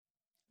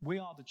We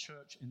are the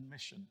church in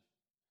mission,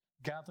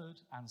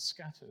 gathered and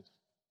scattered.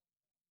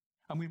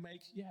 And we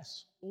make,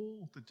 yes,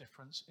 all the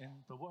difference in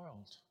the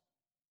world.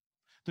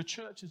 The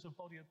church is a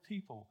body of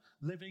people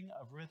living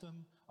a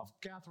rhythm of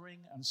gathering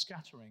and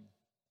scattering,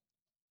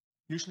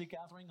 usually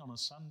gathering on a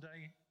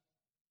Sunday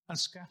and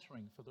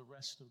scattering for the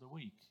rest of the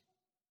week.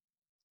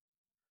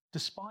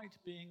 Despite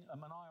being a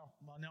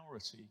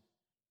minority,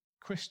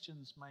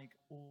 Christians make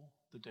all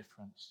the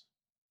difference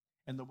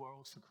in the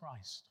world for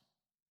Christ.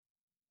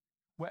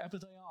 Wherever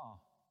they are,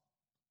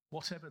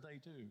 whatever they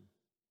do,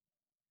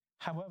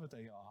 however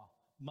they are,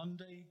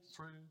 Monday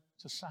through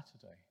to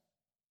Saturday.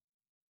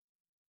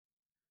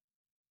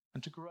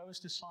 And to grow as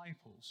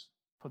disciples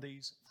for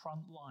these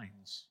front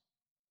lines,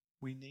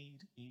 we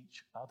need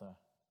each other.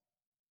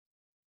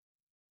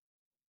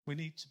 We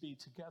need to be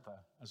together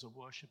as a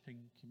worshipping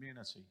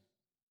community.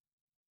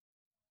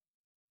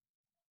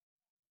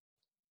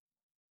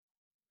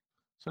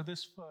 So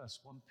this verse,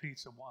 1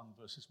 Peter 1,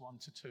 verses 1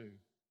 to 2,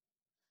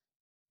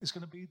 is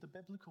going to be the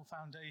biblical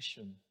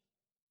foundation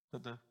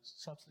that the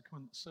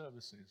subsequent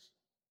services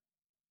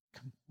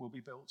will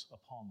be built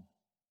upon.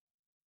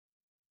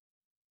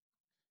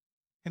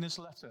 In his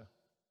letter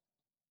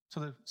to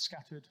the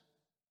scattered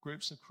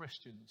groups of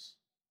Christians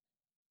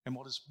in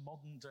what is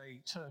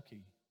modern-day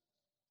Turkey,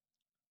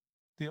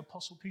 the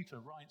Apostle Peter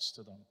writes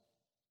to them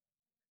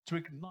to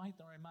ignite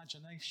their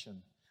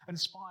imagination and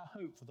inspire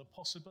hope for the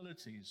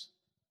possibilities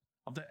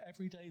of their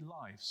everyday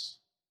lives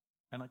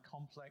in a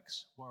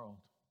complex world.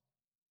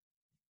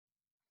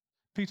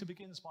 Peter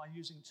begins by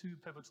using two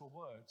pivotal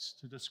words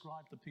to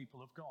describe the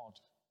people of God.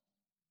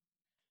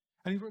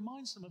 And he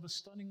reminds them of a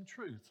stunning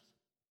truth.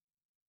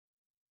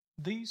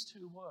 These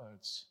two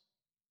words,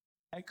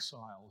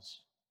 exiles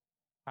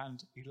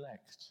and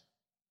elect,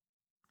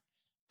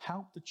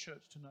 helped the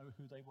church to know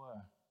who they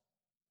were.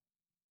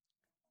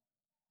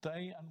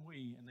 They and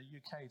we in the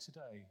UK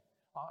today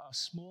are a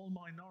small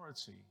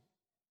minority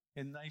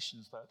in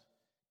nations that,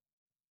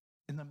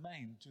 in the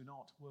main, do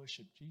not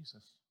worship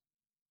Jesus.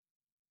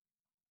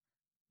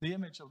 The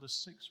image of the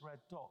 6 red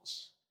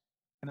dots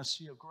in a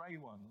sea of grey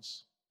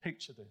ones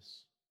picture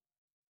this.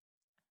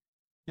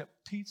 Yet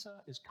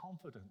Peter is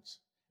confident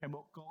in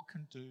what God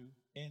can do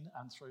in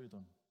and through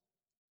them.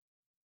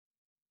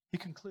 He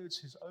concludes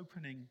his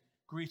opening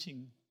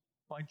greeting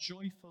by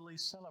joyfully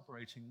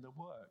celebrating the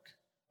work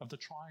of the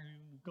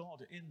triune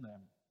God in them,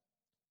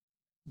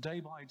 day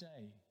by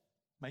day,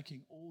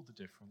 making all the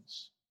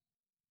difference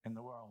in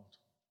the world.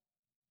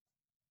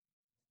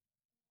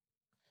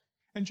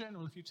 In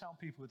general, if you tell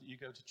people that you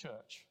go to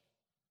church,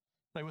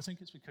 they will think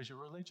it's because you're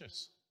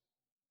religious.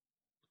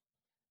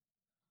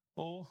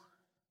 Or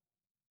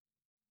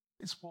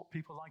it's what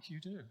people like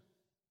you do.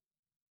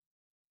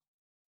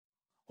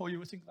 Or you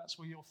would think that's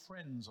where your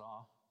friends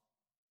are,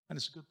 and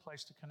it's a good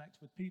place to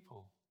connect with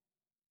people.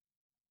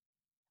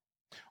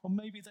 Or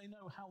maybe they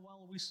know how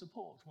well we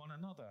support one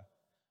another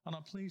and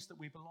are pleased that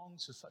we belong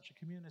to such a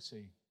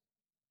community.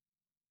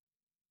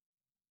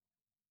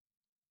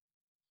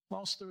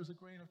 Whilst there is a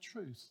grain of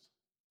truth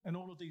in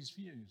all of these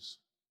views,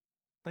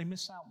 they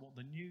miss out what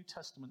the New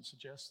Testament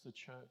suggests the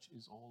church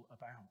is all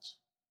about.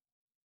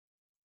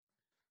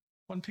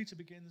 When Peter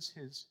begins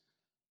his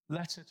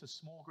letter to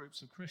small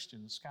groups of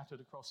Christians scattered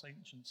across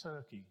ancient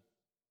Turkey,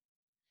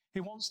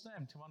 he wants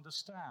them to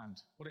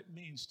understand what it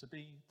means to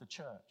be the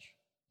church.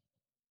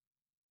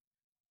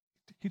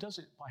 He does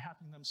it by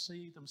having them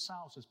see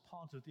themselves as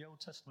part of the Old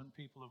Testament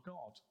people of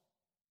God.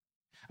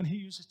 And he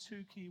uses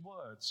 2 key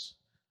words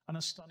and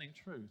a stunning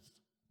truth.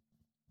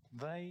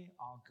 They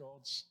are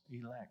God's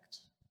elect.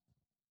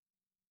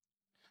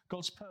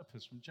 God's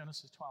purpose from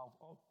Genesis 12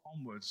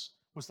 onwards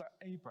was that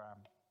Abraham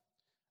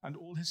and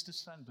all his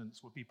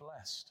descendants would be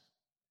blessed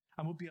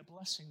and would be a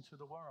blessing to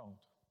the world.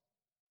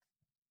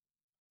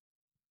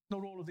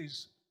 Not all of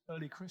these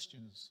early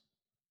Christians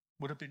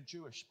would have been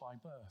Jewish by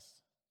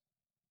birth.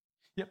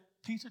 Yet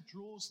Peter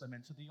draws them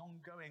into the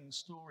ongoing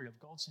story of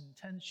God's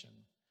intention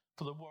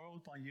for the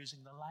world by using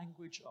the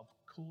language of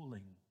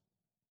calling.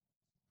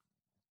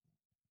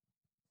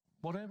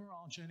 Whatever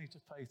our journey to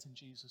faith in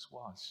Jesus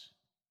was,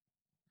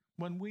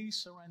 when we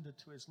surrendered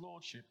to his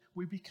lordship,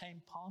 we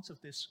became part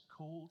of this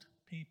called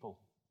people.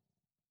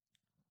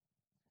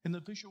 In the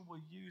visual we're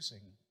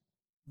using,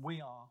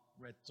 we are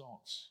red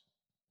dots.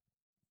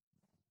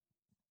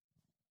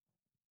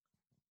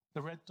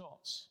 The red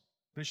dots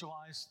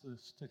visualize the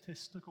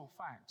statistical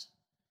fact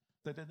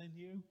that in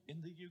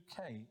the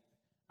UK,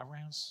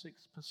 around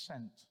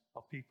 6%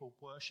 of people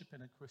worship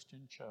in a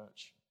Christian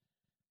church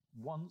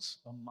once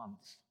a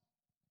month.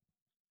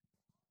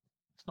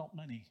 It's not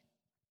many,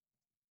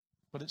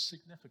 but it's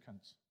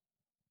significant.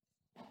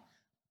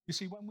 You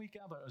see, when we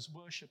gather as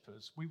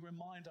worshippers, we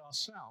remind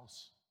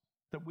ourselves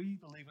that we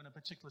believe in a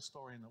particular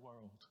story in the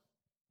world.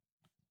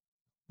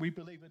 We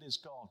believe it is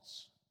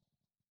God's.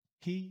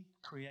 He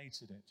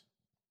created it.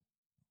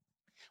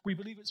 We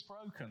believe it's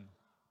broken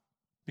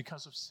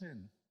because of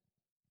sin.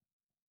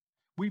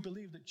 We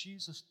believe that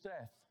Jesus'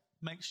 death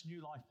makes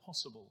new life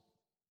possible.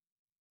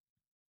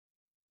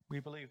 We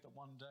believe that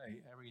one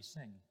day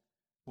everything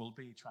will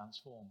be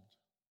transformed.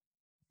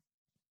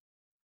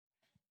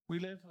 We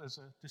live as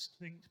a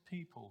distinct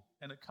people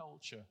in a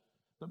culture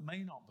that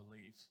may not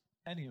believe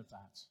any of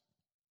that.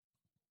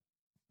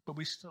 But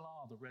we still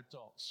are the red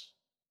dots.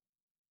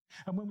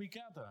 And when we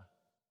gather,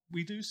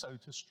 we do so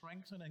to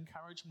strengthen and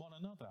encourage one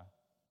another,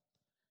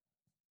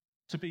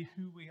 to be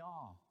who we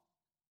are,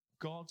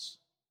 God's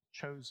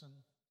chosen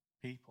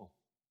people.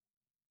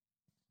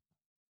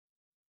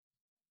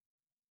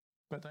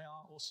 But they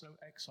are also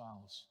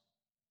exiles.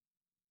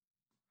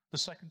 The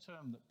second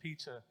term that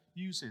Peter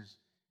uses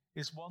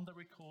is one that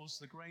recalls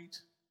the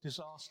great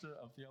disaster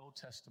of the Old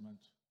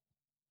Testament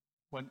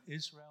when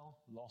Israel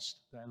lost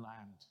their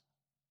land.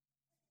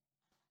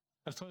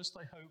 At first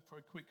they hoped for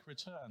a quick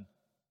return,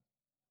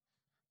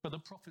 but the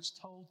prophets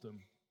told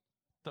them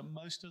that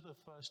most of the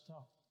first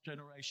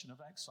generation of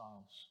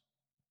exiles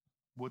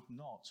would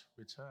not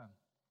return.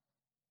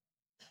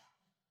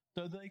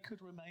 Though they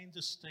could remain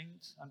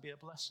distinct and be a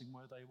blessing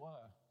where they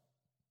were.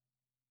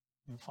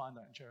 You'll find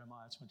that in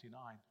Jeremiah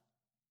 29.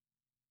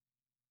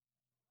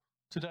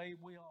 Today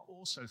we are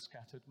also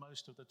scattered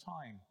most of the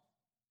time.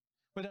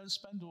 We don't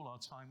spend all our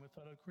time with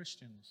fellow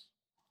Christians.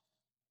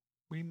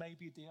 We may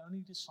be the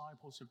only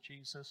disciples of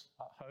Jesus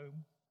at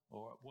home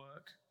or at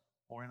work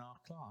or in our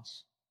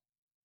class.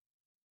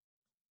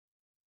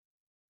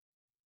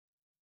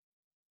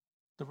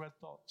 The red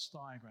dots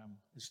diagram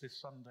is this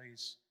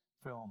Sunday's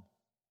film.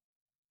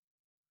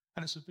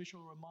 And it's a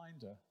visual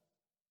reminder,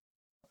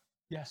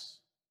 yes,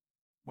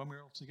 when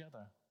we're all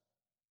together,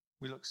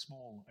 we look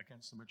small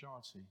against the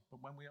majority.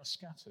 But when we are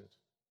scattered,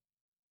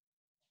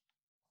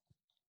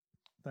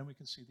 then we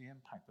can see the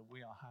impact that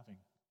we are having.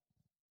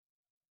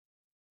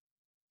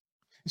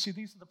 You see,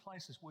 these are the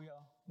places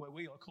where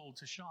we are called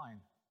to shine.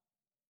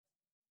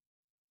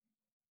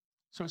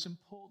 So it's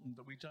important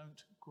that we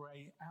don't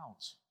grey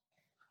out,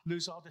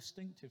 lose our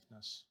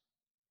distinctiveness,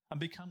 and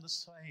become the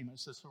same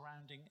as the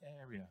surrounding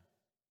area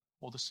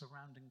or the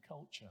surrounding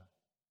culture.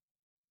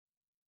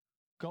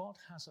 God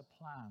has a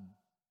plan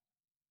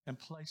in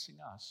placing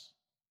us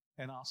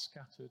in our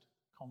scattered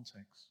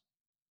context.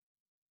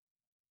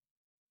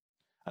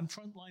 And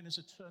Frontline is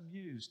a term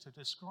used to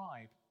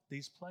describe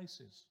these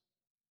places.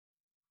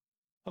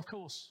 Of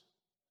course,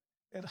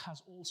 it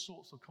has all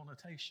sorts of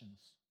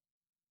connotations.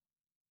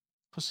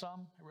 For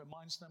some, it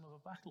reminds them of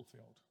a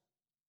battlefield.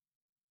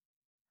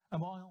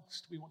 And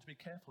whilst we want to be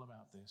careful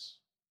about this,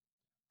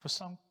 for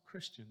some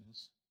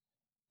Christians,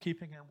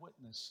 keeping a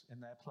witness in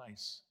their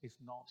place is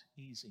not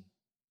easy.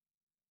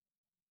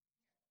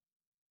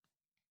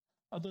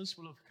 Others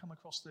will have come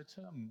across their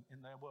term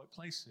in their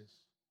workplaces,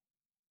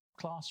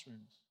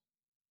 classrooms,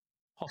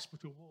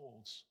 hospital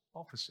wards,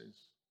 offices.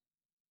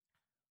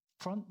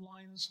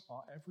 Frontlines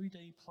are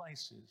everyday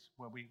places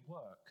where we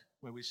work,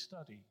 where we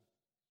study,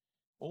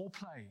 or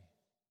play,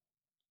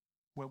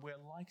 where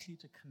we're likely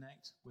to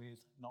connect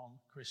with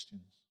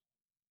non-Christians.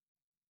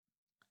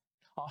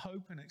 Our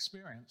hope and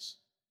experience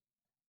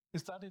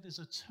is that it is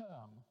a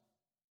term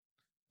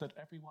that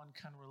everyone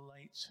can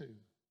relate to,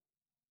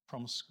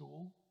 from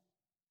school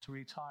to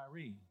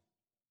retiree.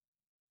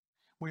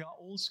 We are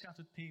all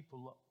scattered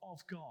people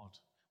of God.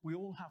 We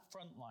all have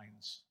front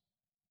lines.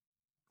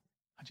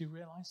 And do you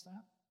realize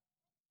that?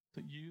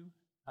 That you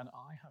and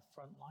I have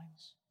front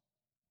lines?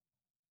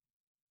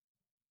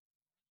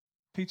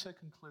 Peter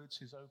concludes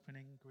his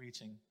opening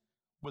greeting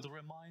with a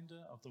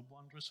reminder of the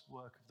wondrous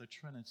work of the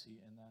Trinity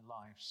in their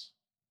lives.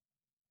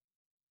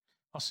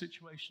 Our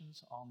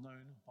situations are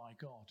known by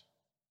God,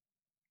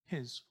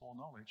 his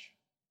foreknowledge.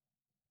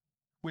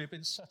 We have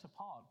been set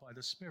apart by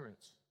the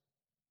Spirit,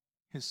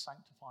 his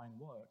sanctifying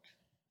work.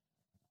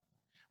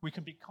 We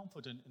can be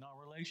confident in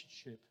our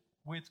relationship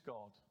with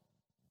God.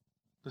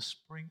 The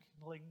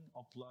sprinkling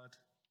of blood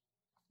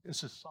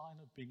is a sign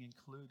of being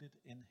included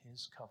in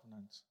his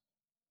covenant.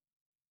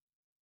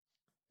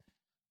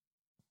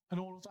 And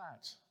all of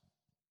that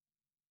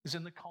is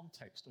in the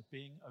context of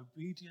being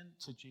obedient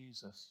to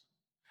Jesus,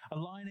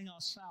 aligning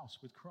ourselves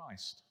with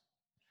Christ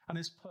and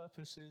his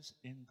purposes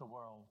in the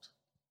world.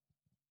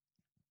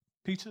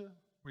 Peter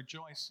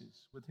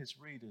rejoices with his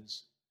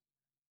readers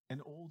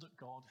in all that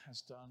God has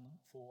done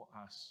for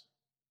us.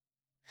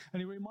 And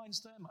he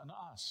reminds them and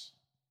us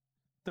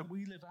that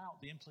we live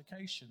out the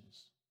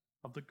implications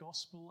of the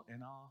gospel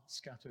in our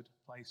scattered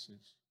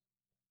places.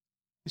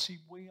 You see,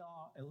 we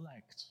are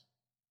elect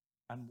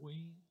and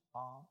we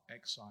are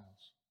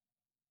exiles.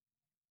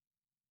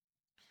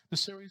 The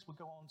series will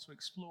go on to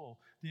explore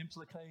the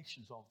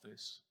implications of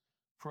this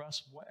for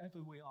us,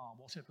 wherever we are,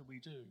 whatever we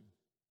do,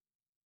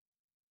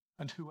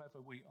 and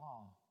whoever we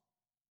are.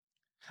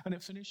 And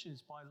it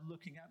finishes by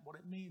looking at what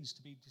it means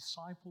to be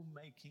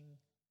disciple-making,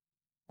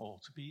 or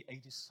to be a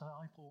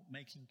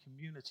disciple-making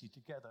community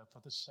together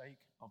for the sake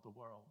of the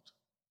world.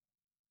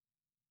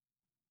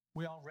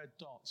 We are red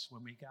dots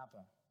when we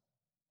gather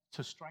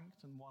to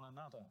strengthen one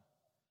another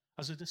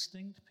as a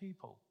distinct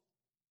people.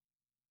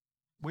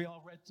 We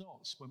are red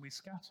dots when we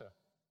scatter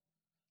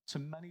to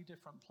many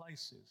different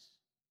places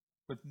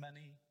with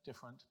many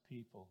different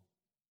people.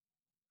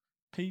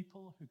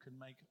 People who can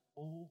make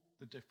all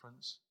the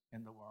difference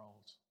in the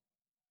world.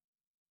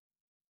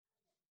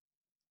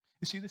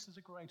 You see, this is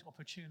a great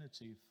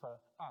opportunity for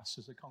us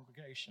as a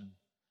congregation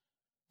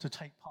to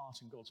take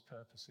part in God's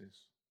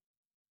purposes,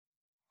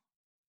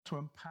 to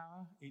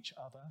empower each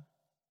other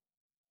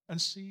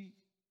and see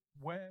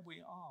where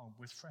we are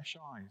with fresh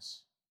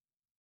eyes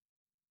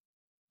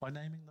by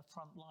naming the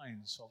front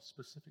lines of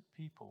specific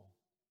people,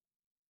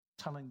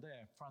 telling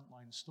their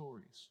frontline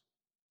stories,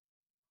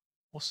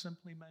 or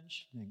simply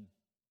mentioning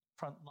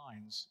front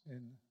lines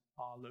in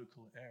our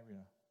local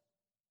area.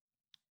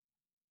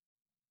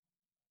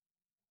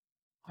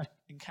 I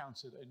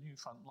encountered a new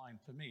front line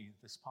for me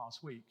this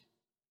past week.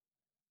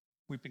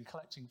 We've been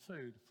collecting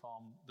food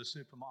from the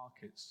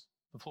supermarkets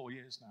for 4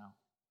 years now.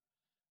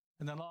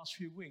 In the last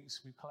few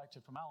weeks, we've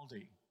collected from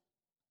Aldi.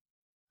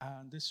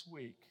 And this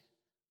week,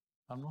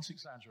 I'm not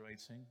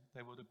exaggerating,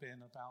 there would have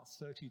been about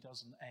 30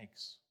 dozen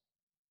eggs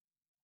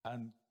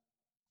and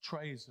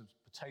trays of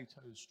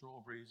potatoes,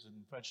 strawberries, and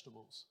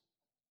vegetables.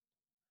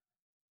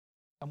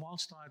 And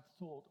whilst I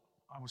thought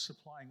I was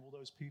supplying all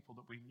those people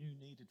that we knew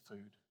needed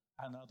food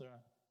and other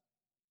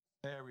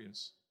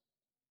areas,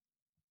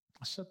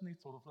 I suddenly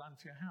thought of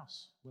Lanfear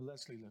House, where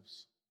Leslie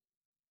lives,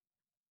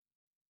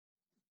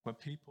 where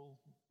people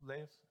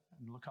live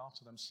and look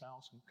after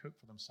themselves and cook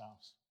for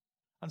themselves.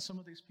 And some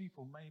of these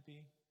people may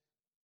be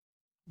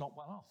not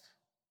well off.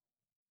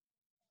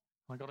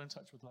 I got in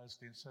touch with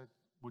Leslie and said,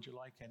 would you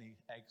like any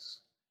eggs?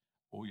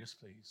 Oh, yes,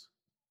 please.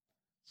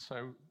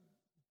 So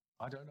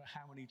I don't know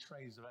how many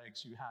trays of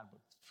eggs you had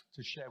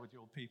to share with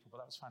your people, but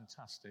that was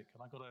fantastic.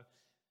 And I got a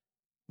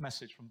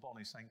message from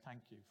Bonnie saying,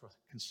 thank you for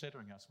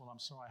considering us. Well, I'm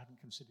sorry I hadn't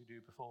considered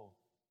you before.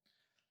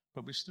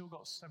 But we've still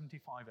got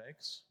 75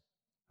 eggs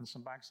and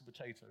some bags of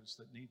potatoes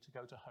that need to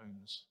go to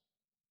homes.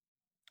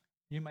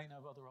 You may know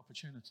of other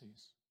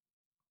opportunities.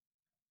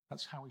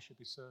 That's how we should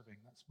be serving.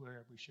 That's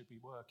where we should be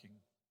working.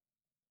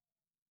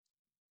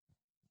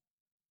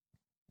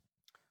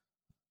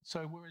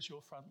 So where is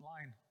your front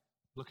line?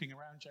 Looking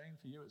around, Jane,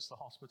 for you it's the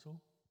hospital.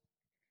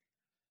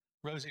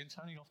 Rosie and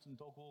Tony often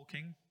dog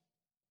walking.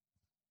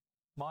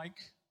 Mike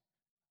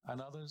and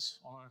others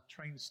on a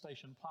train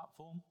station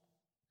platform,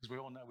 because we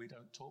all know we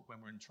don't talk when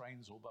we're in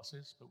trains or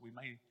buses, but we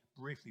may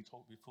briefly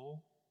talk before.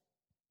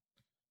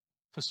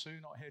 For Sue,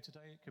 not here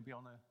today, it could be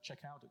on a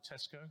checkout at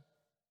Tesco.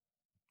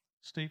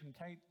 Steve and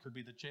Kate could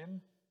be the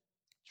gym.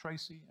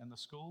 Tracy and the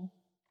school.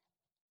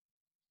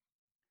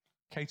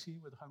 Katie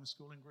with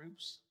homeschooling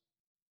groups.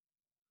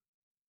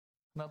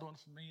 Another one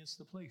for me is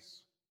the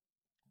police.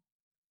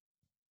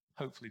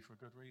 Hopefully for a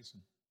good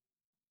reason.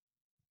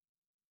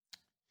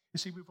 You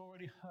see, we've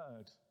already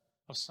heard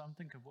of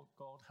something of what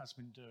God has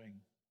been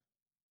doing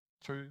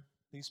through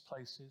these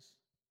places,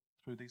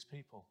 through these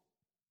people.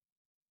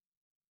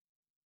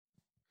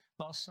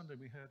 Last Sunday,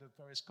 we heard of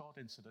various God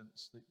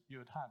incidents that you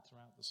had had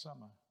throughout the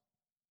summer.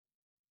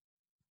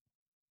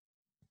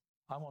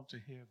 I want to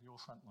hear of your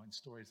frontline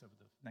stories over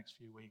the next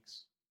few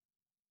weeks.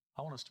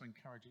 I want us to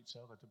encourage each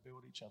other, to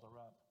build each other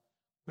up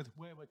with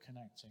where we're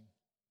connecting,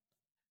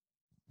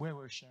 where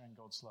we're sharing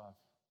God's love.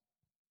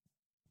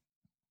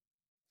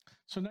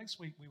 So next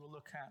week, we will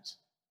look at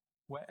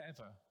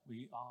wherever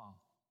we are.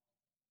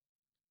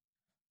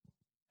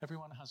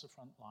 Everyone has a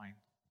front line,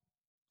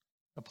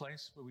 a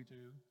place where we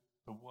do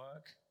the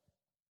work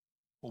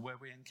or where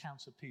we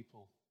encounter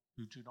people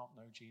who do not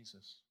know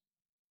Jesus.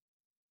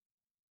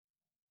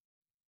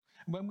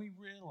 And when we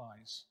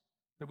realize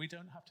that we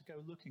don't have to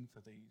go looking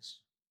for these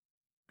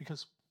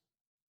because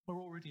we're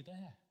already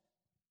there.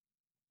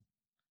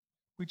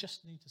 We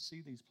just need to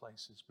see these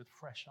places with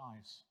fresh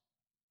eyes.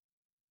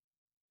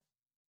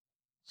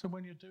 So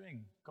when you're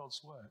doing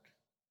God's work,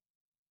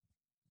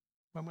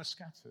 when we're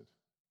scattered,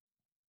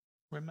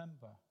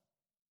 remember,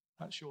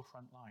 that's your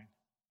front line.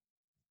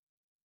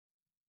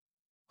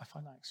 I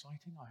find that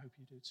exciting. I hope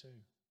you do too.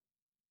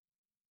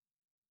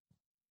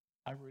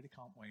 I really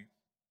can't wait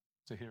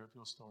to hear of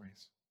your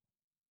stories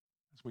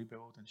as we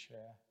build and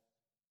share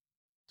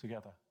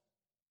together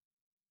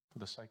for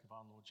the sake of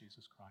our Lord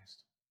Jesus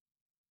Christ.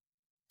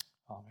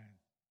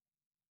 Amen.